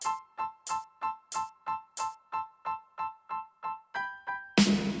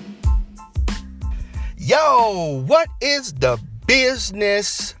Yo, what is the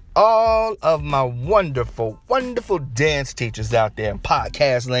business? All of my wonderful, wonderful dance teachers out there in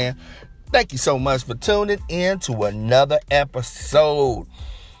podcast land. Thank you so much for tuning in to another episode.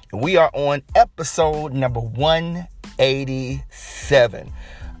 We are on episode number 187.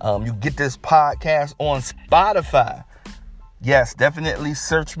 You get this podcast on Spotify. Yes, definitely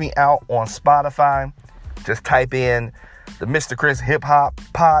search me out on Spotify. Just type in the Mr. Chris Hip Hop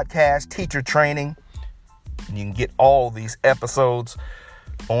Podcast Teacher Training. You can get all these episodes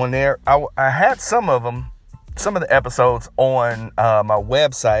on there. I had some of the episodes on my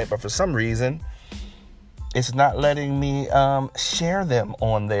website, but for some reason, it's not letting me share them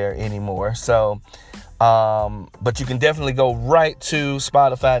on there anymore. So, but you can definitely go right to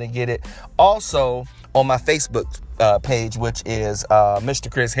Spotify to get it. Also, on my Facebook page, which is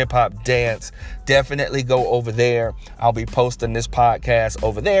Mr. Chris Hip Hop Dance. Definitely go over there. I'll be posting this podcast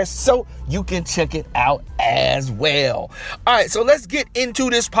over there so you can check it out as well. All right, so let's get into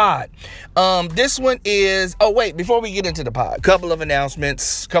this pod. This one is, before we get into the pod, couple of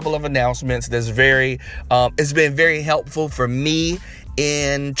announcements. There's it's been very helpful for me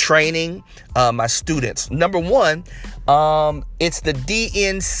in training my students. Number one, it's the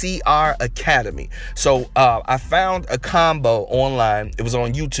DNCR Academy. So I found a combo online. It was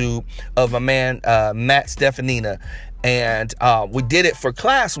on YouTube of my man Matt Stefanina, and we did it for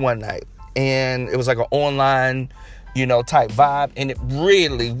class one night, and it was like an online type vibe, and it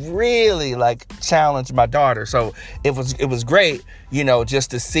really like challenged my daughter. So it was great,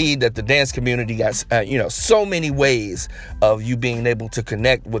 just to see that the dance community got, so many ways of you being able to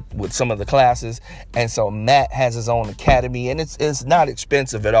connect with some of the classes. And so Matt has his own academy, and it's not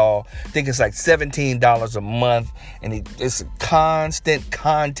expensive at all. I think it's like $17 a month, and it's constant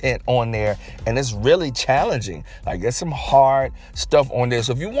content on there, and it's really challenging. Like, there's some hard stuff on there.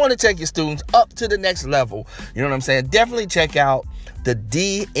 So if you want to take your students up to the next level, you know what I'm saying, definitely check out the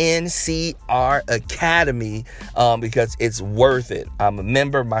DNCR Academy because it's worth it. I'm a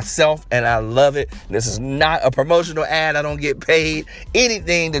member myself and I love it. This is not a promotional ad. I don't get paid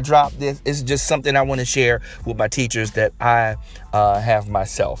anything to drop this. It's just something I want to share with my teachers that I have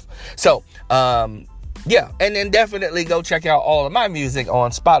myself. So, and then definitely go check out all of my music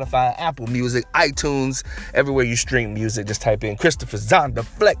on Spotify, Apple Music, iTunes, everywhere you stream music. Just type in Christopher Zonda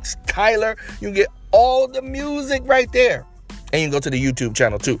Flex Tyler. You can get all the music right there. And you can go to the YouTube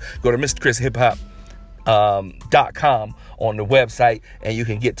channel too. Go to MrChrisHipHop.com on the website, and you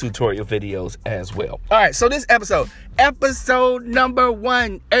can get tutorial videos as well. All right, so this episode number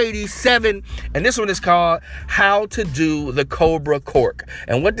 187, and this one is called How to Do the Cobra Cork.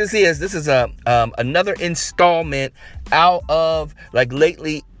 And what this is another installment out of, like,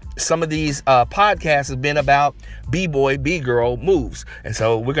 lately some of these podcasts have been about B-boy, B-girl moves. And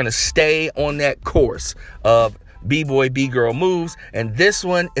so we're going to stay on that course of B-boy, B-girl moves. And this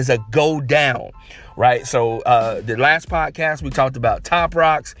one is a go down, right? So the last podcast, we talked about top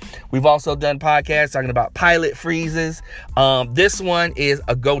rocks. We've also done podcasts talking about pilot freezes. This one is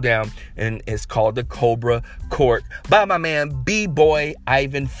a go down, and it's called the Cobra Cork by my man B-boy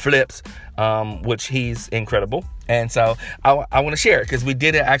Ivan Flips, which he's incredible. And so I want to share it because we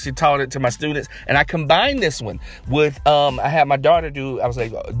did it. I actually taught it to my students, and I combined this one with, I had my daughter do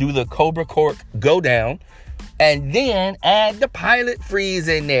the Cobra Cork go down, and then add the pilot freeze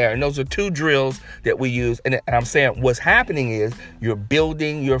in there. And those are two drills that we use. And I'm saying what's happening is you're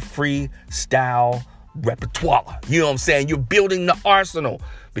building your freestyle repertoire. You know what I'm saying? You're building the arsenal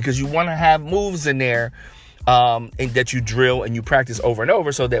because you want to have moves in there and that you drill and you practice over and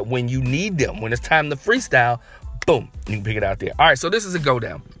over so that when you need them, when it's time to freestyle, boom, you can pick it out there. All right, so this is a go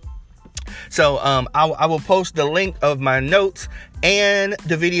down. So I will post the link of my notes and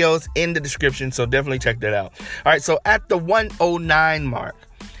the videos in the description, so definitely check that out. All right, so at the 109 mark,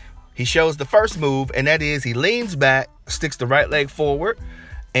 he shows the first move, and that is he leans back, sticks the right leg forward,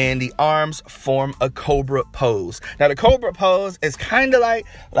 and the arms form a cobra pose. Now, the cobra pose is kind of like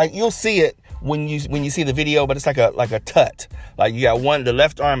you'll see it when you see the video, but it's like a tut. Like, you got the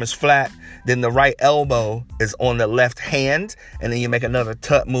left arm is flat, then the right elbow is on the left hand, and then you make another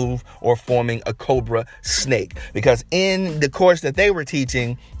tut move or forming a cobra snake. Because in the course that they were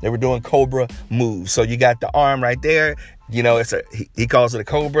teaching, they were doing cobra moves. So you got the arm right there. He calls it a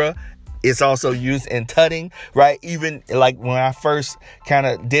cobra. It's also used in tutting, right? Even like when I first kind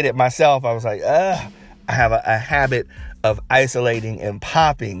of did it myself, I was like, I have a habit of isolating and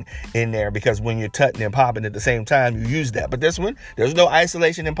popping in there, because when you're tutting and popping at the same time, you use that. But this one, there's no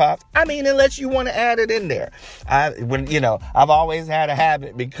isolation and pops. I mean, unless you want to add it in there. I've always had a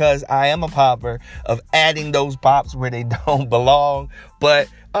habit, because I am a popper, of adding those pops where they don't belong, But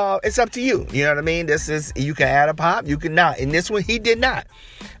it's up to you. You know what I mean? You can add a pop, you can not. In this one, he did not.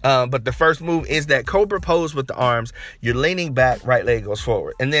 But the first move is that cobra pose with the arms. You're leaning back, right leg goes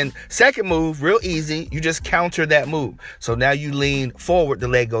forward. And then second move, real easy. You just counter that move. So now you lean forward, the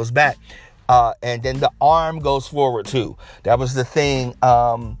leg goes back. And then the arm goes forward too. That was the thing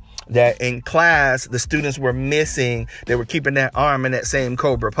that in class, the students were missing. They were keeping that arm in that same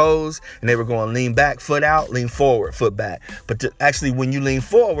cobra pose, and they were going lean back, foot out, lean forward, foot back. But actually, when you lean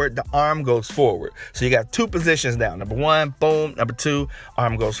forward, the arm goes forward. So you got two positions now. Number one, boom. Number two,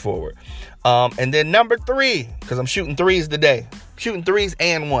 arm goes forward. And then number three, because I'm shooting threes today. Shooting threes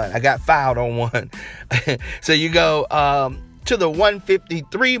and one. I got fouled on one. So you go to the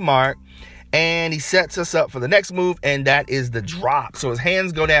 153 mark. And he sets us up for the next move, and that is the drop. So his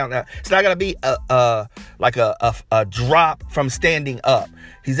hands go down. Now, it's not going to be like a drop from standing up.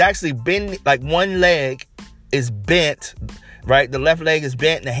 He's actually been, like, one leg is bent, right? The left leg is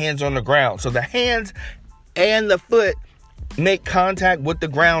bent and the hands on the ground. So the hands and the foot make contact with the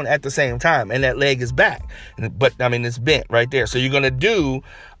ground at the same time, and that leg is back. But, I mean, it's bent right there. So you're going to do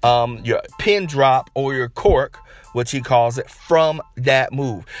your pin drop or your cork, which he calls it, from that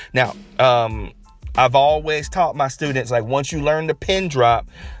move. Now, I've always taught my students, like, once you learn the pin drop,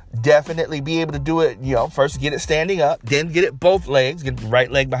 definitely be able to do it, first get it standing up, then get it both legs, get the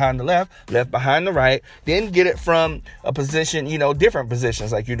right leg behind the left behind the right, then get it from a position, different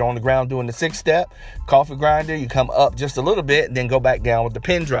positions, like you're on the ground doing the 6-step, coffee grinder, you come up just a little bit, and then go back down with the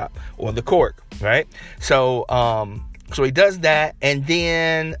pin drop or the cork, right? So he does that, and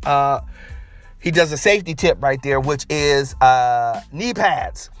then he does a safety tip right there, which is knee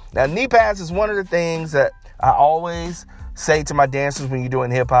pads. Now, knee pads is one of the things that I always say to my dancers when you're doing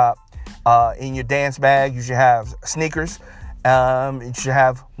hip hop. In your dance bag, you should have sneakers. You should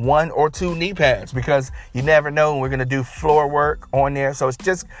have 1 or 2 knee pads, because you never know when we're going to do floor work on there. So it's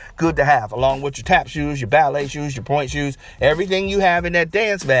just good to have, along with your tap shoes, your ballet shoes, your point shoes, everything you have in that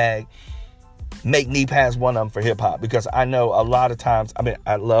dance bag. Make knee pads one of them for hip hop, because I know a lot of times,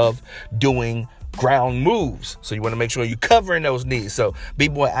 I love doing ground moves. So you want to make sure you're covering those knees. So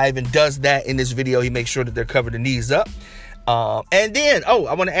B-Boy Ivan does that in this video. He makes sure that they're covered the knees up. And then,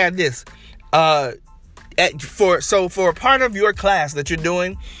 I want to add this. For a part of your class that you're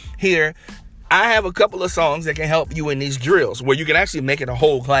doing here, I have a couple of songs that can help you in these drills, where you can actually make it a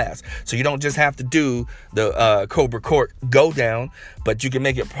whole class. So you don't just have to do the Cobra Cork go down, but you can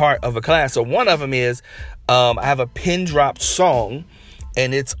make it part of a class. So one of them is, I have a pin drop song,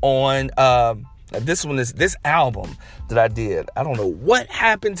 and it's on, this album that I did. I don't know what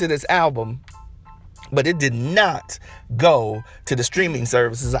happened to this album, but it did not go to the streaming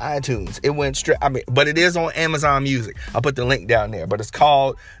services of iTunes. It went straight, but it is on Amazon Music. I'll put the link down there, but it's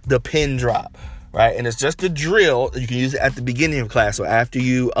called the Pin Drop, right? And it's just a drill. You can use it at the beginning of class. So after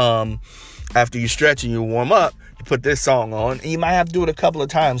you stretch and you warm up, you put this song on, and you might have to do it a couple of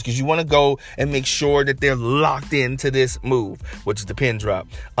times, because you want to go and make sure that they're locked into this move, which is the pin drop.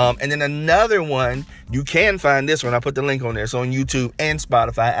 And then another one, you can find this one. I put the link on there. It's on YouTube and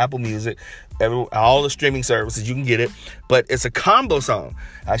Spotify, Apple Music, all the streaming services. You can get it, but it's a combo song.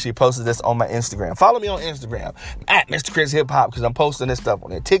 I actually posted this on my Instagram. Follow me on Instagram at Mr. Chris Hip Hop, because I'm posting this stuff on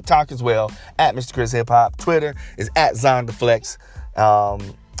there. TikTok as well, at Mr. Chris Hip Hop. Twitter is at Zondaflex.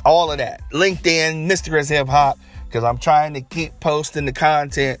 All of that. LinkedIn, Mr. Chris Hip Hop, because I'm trying to keep posting the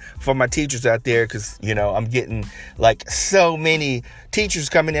content for my teachers out there, because, I'm getting, like, so many teachers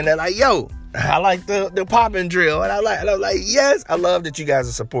coming in. They're like, yo, I like the popping drill. And I'm like, yes, I love that you guys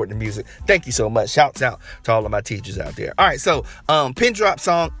are supporting the music. Thank you so much. Shouts out to all of my teachers out there. All right, so pin drop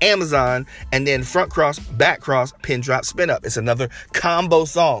song, Amazon, and then front cross, back cross, pin drop, spin up. It's another combo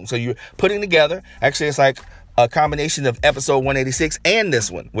song. So you're putting together, actually it's like a combination of episode 186 and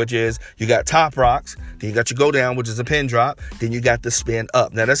this one, which is you got top rocks, then you got your go down, which is a pin drop, then you got the spin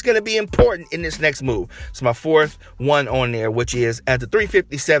up. Now that's going to be important in this next move. So my fourth one on there, which is at the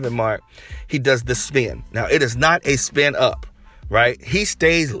 357 mark, he does the spin. Now it is not a spin up, right? He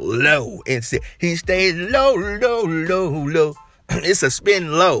stays low. He stays low. It's a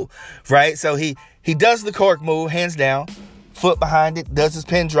spin low, right? So he does the cork move, hands down, foot behind it, does his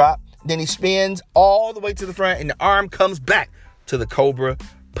pin drop. Then he spins all the way to the front, and the arm comes back to the Cobra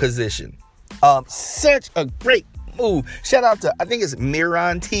position. Such a great move. Shout out to, I think it's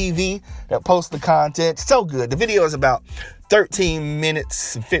Miron TV that posts the content. So good. The video is about 13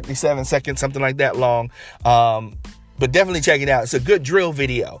 minutes and 57 seconds, something like that long. But definitely check it out. It's a good drill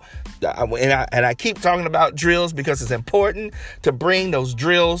video. And I keep talking about drills because it's important to bring those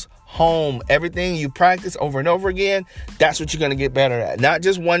drills home. Everything you practice over and over again, that's what you're going to get better at. Not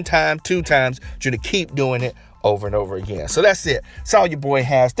just one time, 2 times. You're going to keep doing it over and over again. So that's it. That's all your boy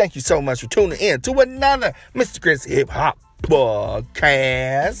has. Thank you so much for tuning in to another Mr. Chris Hip Hop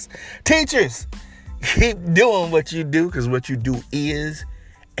Podcast. Teachers, keep doing what you do, because what you do is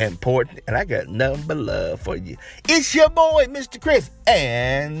important, and I got nothing but love for you. It's your boy, Mr. Chris,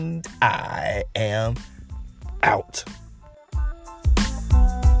 and I am out.